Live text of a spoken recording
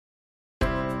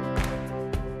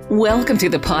Welcome to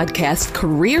the podcast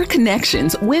Career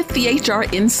Connections with the HR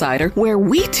Insider, where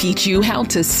we teach you how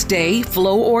to stay,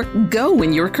 flow, or go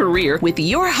in your career with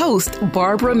your host,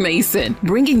 Barbara Mason,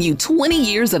 bringing you 20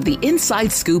 years of the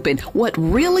inside scoop and what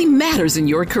really matters in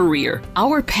your career.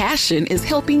 Our passion is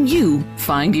helping you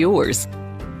find yours.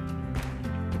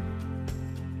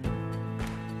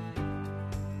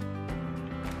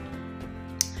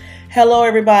 Hello,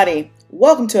 everybody.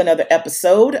 Welcome to another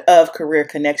episode of Career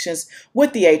Connections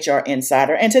with the HR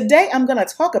Insider. And today I'm going to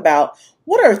talk about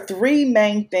what are three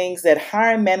main things that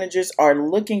hiring managers are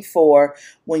looking for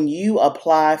when you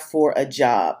apply for a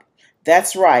job.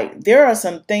 That's right. There are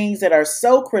some things that are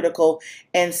so critical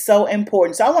and so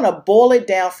important. So I want to boil it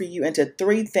down for you into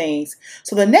three things.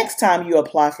 So the next time you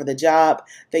apply for the job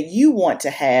that you want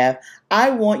to have, I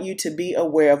want you to be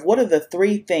aware of what are the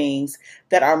three things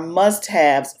that are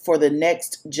must-haves for the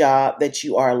next job that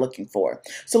you are looking for.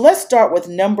 So let's start with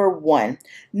number one.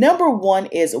 Number one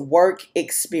is work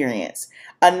experience.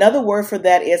 Another word for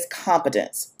that is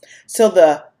competence. So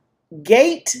the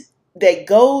gate that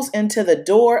goes into the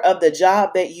door of the job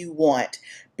that you want,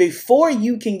 before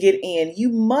you can get in, you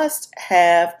must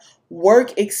have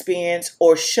work experience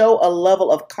or show a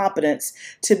level of competence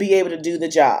to be able to do the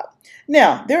job.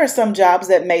 Now, there are some jobs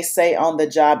that may say on the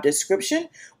job description,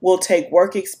 we'll take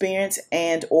work experience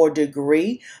and or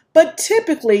degree, but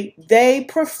typically they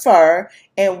prefer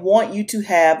and want you to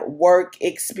have work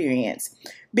experience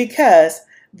because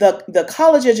the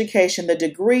college education, the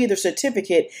degree, the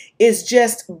certificate is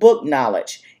just book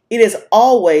knowledge. It is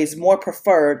always more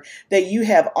preferred that you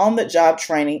have on-the-job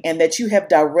training and that you have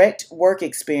direct work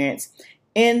experience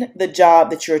in the job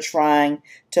that you're trying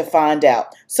to find out.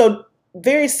 So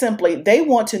very simply, they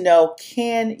want to know,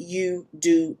 can you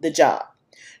do the job?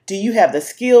 Do you have the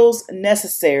skills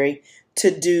necessary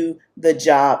to do the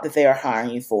job that they are hiring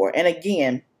you for? And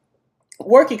again,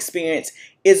 work experience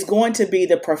is going to be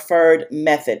the preferred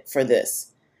method for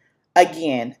this.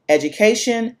 Again,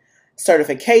 education,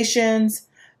 certifications,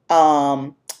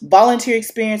 volunteer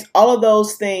experience, all of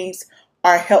those things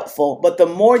are helpful, but the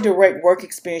more direct work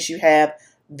experience you have,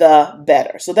 the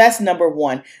better. So that's number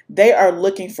one. They are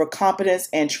looking for competence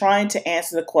and trying to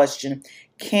answer the question,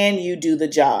 can you do the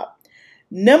job?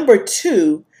 Number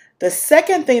two, the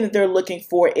second thing that they're looking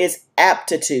for is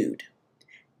aptitude.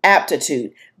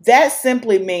 Aptitude. That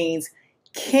simply means,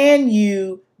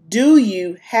 do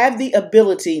you have the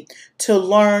ability to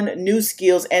learn new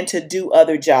skills and to do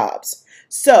other jobs?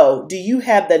 So, do you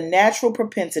have the natural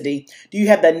propensity? Do you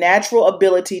have the natural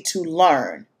ability to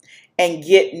learn and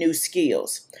get new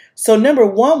skills? So, number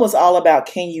one was all about,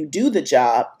 can you do the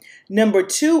job? Number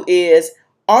two is,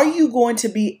 are you going to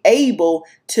be able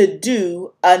to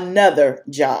do another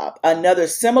job, another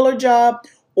similar job,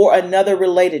 or another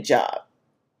related job?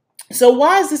 So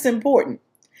why is this important?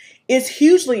 It's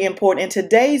hugely important. In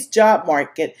today's job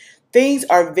market, things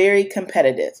are very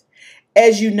competitive.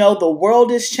 As you know, the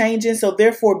world is changing, so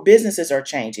therefore businesses are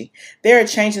changing. They're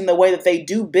changing the way that they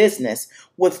do business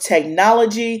with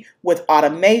technology, with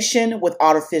automation, with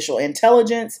artificial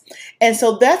intelligence. And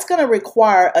so that's going to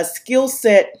require a skill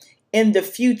set in the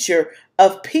future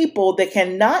of people that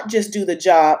can not just do the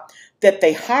job that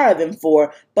they hire them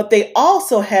for, but they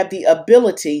also have the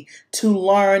ability to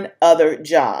learn other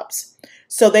jobs.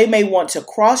 So they may want to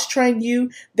cross-train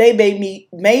you. They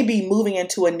may be moving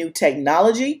into a new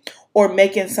technology or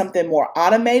making something more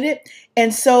automated.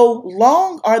 And so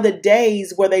long are the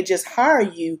days where they just hire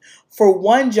you for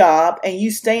one job and you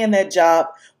stay in that job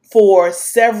for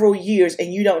several years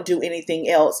and you don't do anything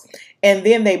else. And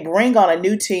then they bring on a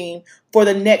new team for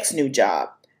the next new job.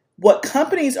 What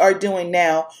companies are doing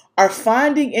now are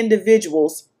finding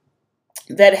individuals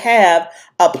that have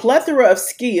a plethora of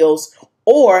skills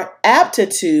or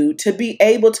aptitude to be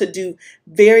able to do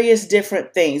various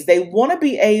different things. They want to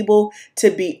be able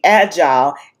to be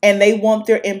agile, and they want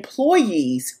their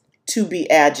employees to be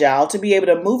agile, to be able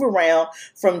to move around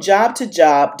from job to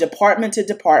job, department to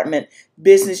department,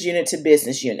 business unit to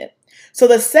business unit. So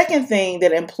the second thing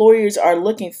that employers are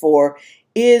looking for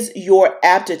is your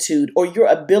aptitude or your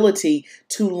ability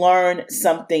to learn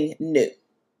something new.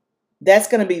 That's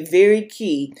going to be very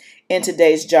key in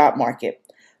today's job market.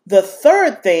 The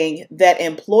third thing that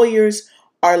employers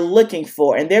are looking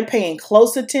for, and they're paying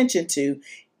close attention to,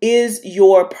 is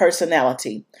your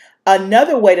personality.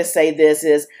 Another way to say this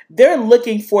is they're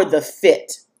looking for the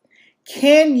fit.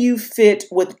 Can you fit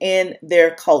within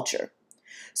their culture?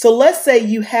 So let's say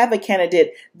you have a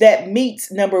candidate that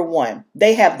meets number one.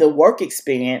 They have the work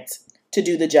experience to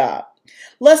do the job.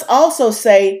 Let's also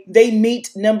say they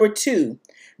meet number two.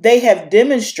 They have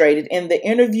demonstrated in the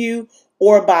interview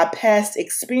or by past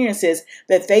experiences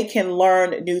that they can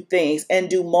learn new things and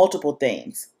do multiple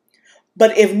things.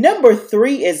 But if number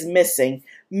 3 is missing,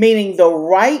 meaning the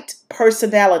right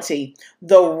personality,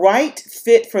 the right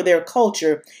fit for their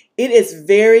culture, it is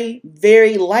very,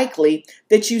 very likely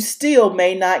that you still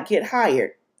may not get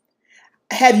hired.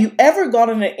 Have you ever gone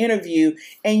on an interview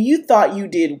and you thought you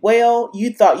did well,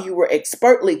 you thought you were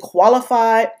expertly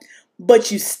qualified, but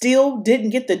you still didn't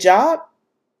get the job?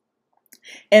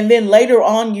 And then later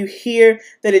on you hear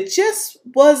that it just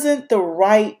wasn't the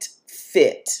right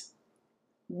fit.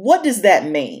 What does that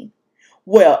mean?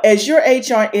 Well, as your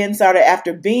HR insider,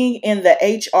 after being in the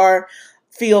HR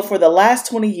field for the last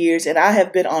 20 years, and I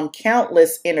have been on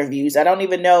countless interviews, I don't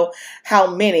even know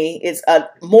how many, it's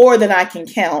more than I can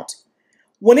count.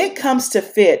 When it comes to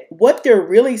fit, what they're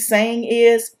really saying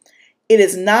is, it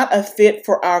is not a fit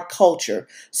for our culture.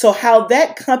 So how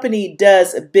that company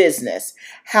does business,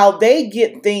 how they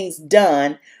get things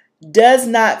done, does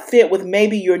not fit with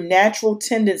maybe your natural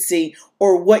tendency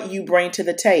or what you bring to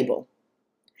the table.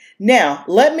 Now,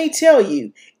 let me tell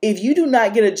you, if you do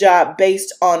not get a job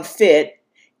based on fit,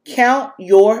 count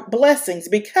your blessings,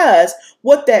 because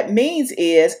what that means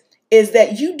is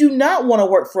that you do not want to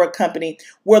work for a company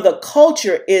where the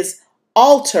culture is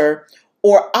altered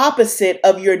or opposite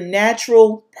of your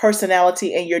natural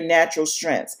personality and your natural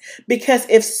strengths. Because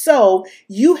if so,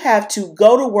 you have to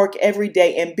go to work every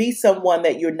day and be someone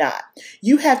that you're not.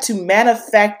 You have to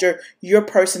manufacture your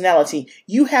personality.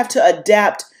 You have to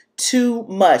adapt too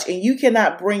much, and you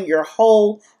cannot bring your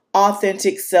whole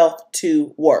authentic self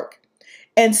to work.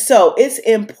 And so it's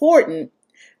important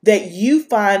that you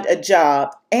find a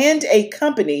job and a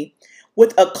company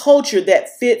with a culture that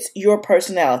fits your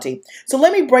personality. So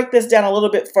let me break this down a little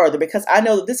bit further, because I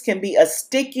know that this can be a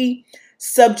sticky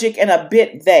subject and a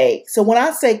bit vague. So when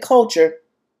I say culture,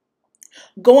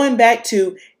 going back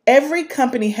to every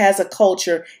company has a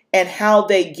culture and how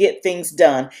they get things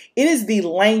done. It is the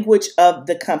language of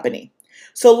the company.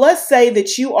 So let's say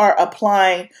that you are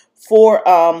applying for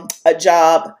a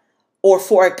job or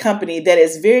for a company that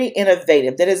is very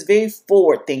innovative, that is very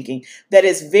forward-thinking, that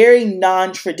is very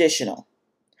non-traditional.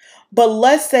 But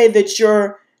let's say that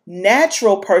your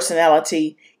natural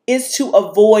personality is to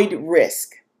avoid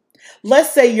risk.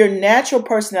 Let's say your natural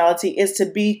personality is to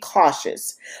be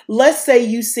cautious. Let's say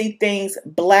you see things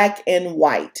black and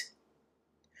white.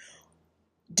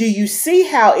 Do you see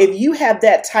how if you have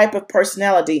that type of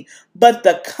personality, but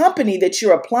the company that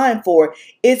you're applying for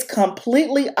is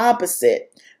completely opposite?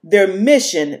 Their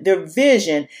mission, their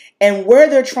vision, and where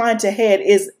they're trying to head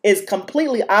is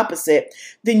completely opposite,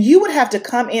 then you would have to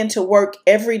come into work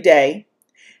every day,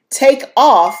 take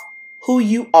off who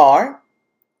you are,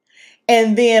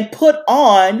 and then put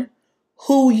on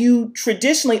who you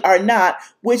traditionally are not,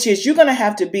 which is you're going to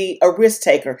have to be a risk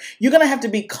taker. You're going to have to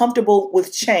be comfortable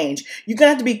with change. You're going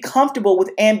to have to be comfortable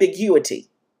with ambiguity.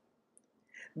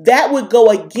 That would go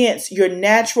against your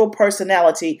natural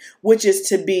personality, which is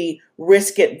to be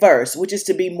risk adverse, which is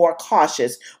to be more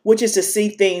cautious, which is to see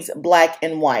things black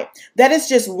and white. That is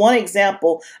just one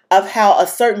example of how a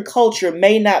certain culture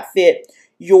may not fit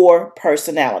your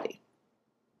personality.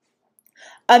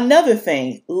 Another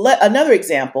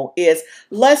example is,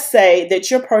 let's say that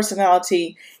your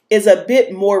personality is a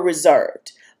bit more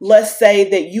reserved. Let's say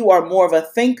that you are more of a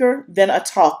thinker than a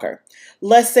talker.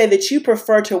 Let's say that you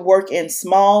prefer to work in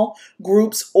small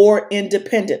groups or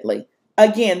independently.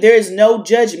 Again, there is no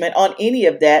judgment on any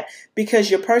of that,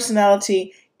 because your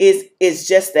personality is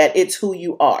just that. It's who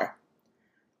you are.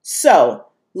 So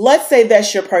let's say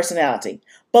that's your personality.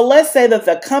 But let's say that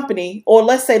the company, or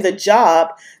let's say the job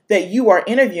that you are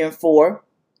interviewing for,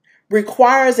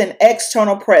 requires an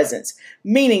external presence,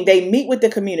 meaning they meet with the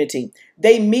community,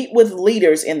 they meet with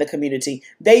leaders in the community,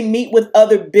 they meet with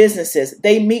other businesses,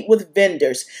 they meet with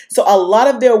vendors. So a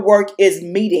lot of their work is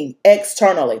meeting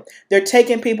externally. They're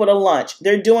taking people to lunch,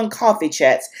 they're doing coffee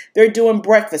chats, they're doing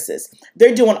breakfasts,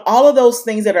 they're doing all of those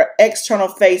things that are external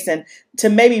facing to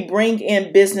maybe bring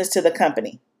in business to the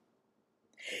company.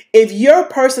 If your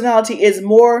personality is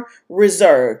more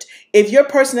reserved, if your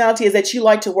personality is that you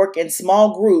like to work in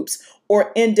small groups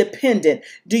or independent,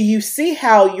 do you see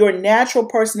how your natural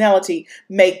personality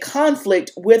may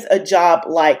conflict with a job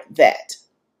like that?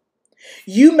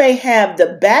 You may have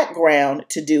the background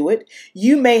to do it.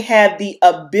 You may have the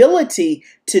ability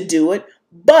to do it,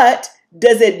 but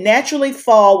does it naturally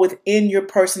fall within your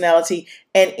personality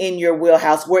and in your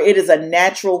wheelhouse where it is a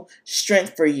natural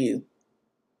strength for you?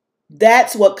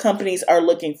 That's what companies are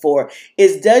looking for,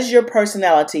 is does your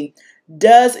personality,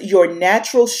 does your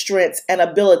natural strengths and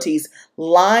abilities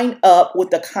line up with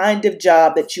the kind of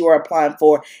job that you are applying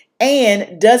for?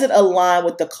 And does it align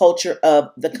with the culture of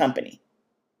the company?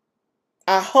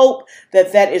 I hope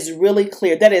that that is really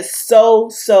clear. That is so,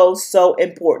 so, so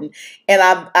important. And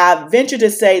I venture to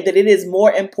say that it is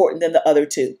more important than the other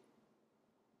two.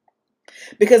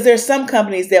 Because there's some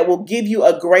companies that will give you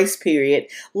a grace period.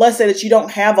 Let's say that you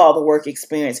don't have all the work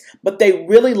experience, but they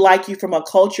really like you from a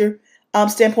culture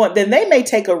standpoint. Then they may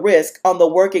take a risk on the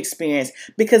work experience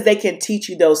because they can teach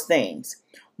you those things.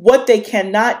 What they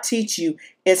cannot teach you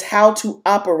is how to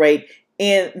operate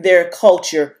in their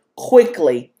culture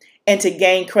quickly and to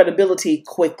gain credibility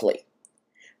quickly.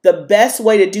 The best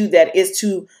way to do that is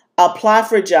to apply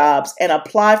for jobs and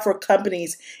apply for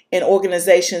companies and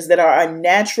organizations that are a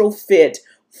natural fit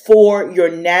for your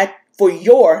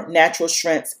natural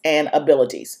strengths and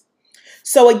abilities.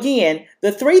 So again,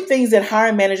 the three things that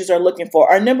hiring managers are looking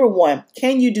for are: number one,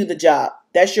 can you do the job?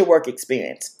 That's your work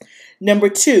experience. Number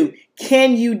two,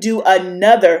 can you do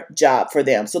another job for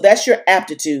them? So that's your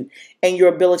aptitude and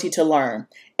your ability to learn.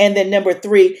 And then number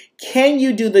three, can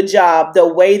you do the job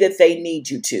the way that they need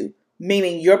you to?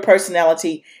 Meaning your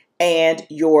personality and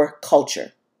your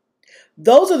culture.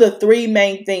 Those are the three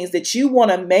main things that you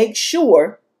want to make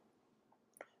sure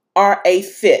are a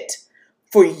fit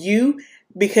for you,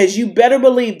 because you better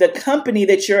believe the company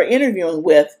that you're interviewing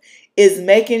with is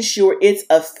making sure it's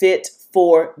a fit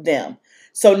for them.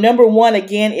 So number one,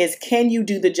 again, is can you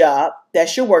do the job?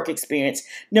 That's your work experience.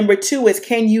 Number two is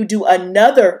can you do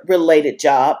another related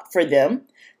job for them?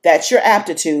 That's your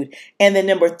aptitude. And then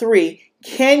number three,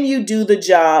 can you do the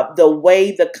job the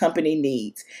way the company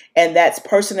needs? And that's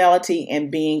personality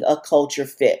and being a culture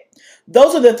fit.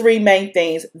 Those are the three main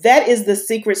things. That is the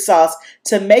secret sauce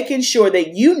to making sure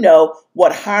that you know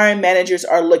what hiring managers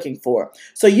are looking for.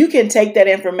 So you can take that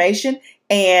information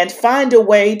and find a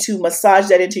way to massage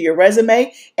that into your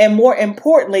resume. And more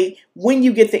importantly, when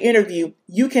you get the interview,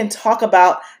 you can talk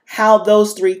about how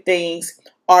those three things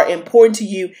are important to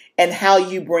you and how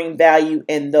you bring value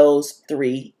in those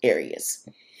three areas.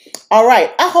 All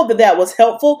right, I hope that that was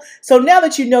helpful. So now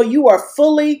that you know, you are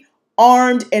fully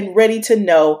armed and ready to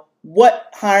know what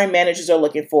hiring managers are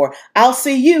looking for. I'll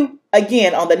see you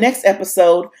again on the next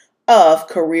episode of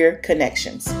Career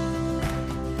Connections.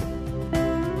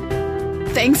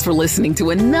 Thanks for listening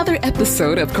to another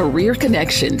episode of Career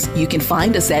Connections. You can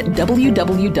find us at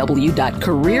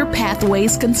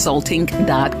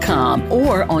www.careerpathwaysconsulting.com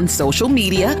or on social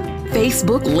media,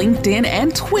 Facebook, LinkedIn,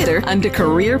 and Twitter under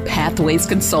Career Pathways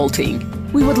Consulting.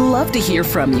 We would love to hear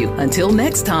from you. Until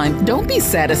next time, don't be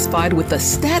satisfied with the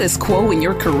status quo in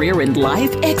your career and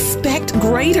life. Expect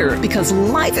greater, because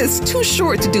life is too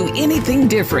short to do anything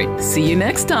different. See you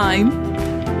next time.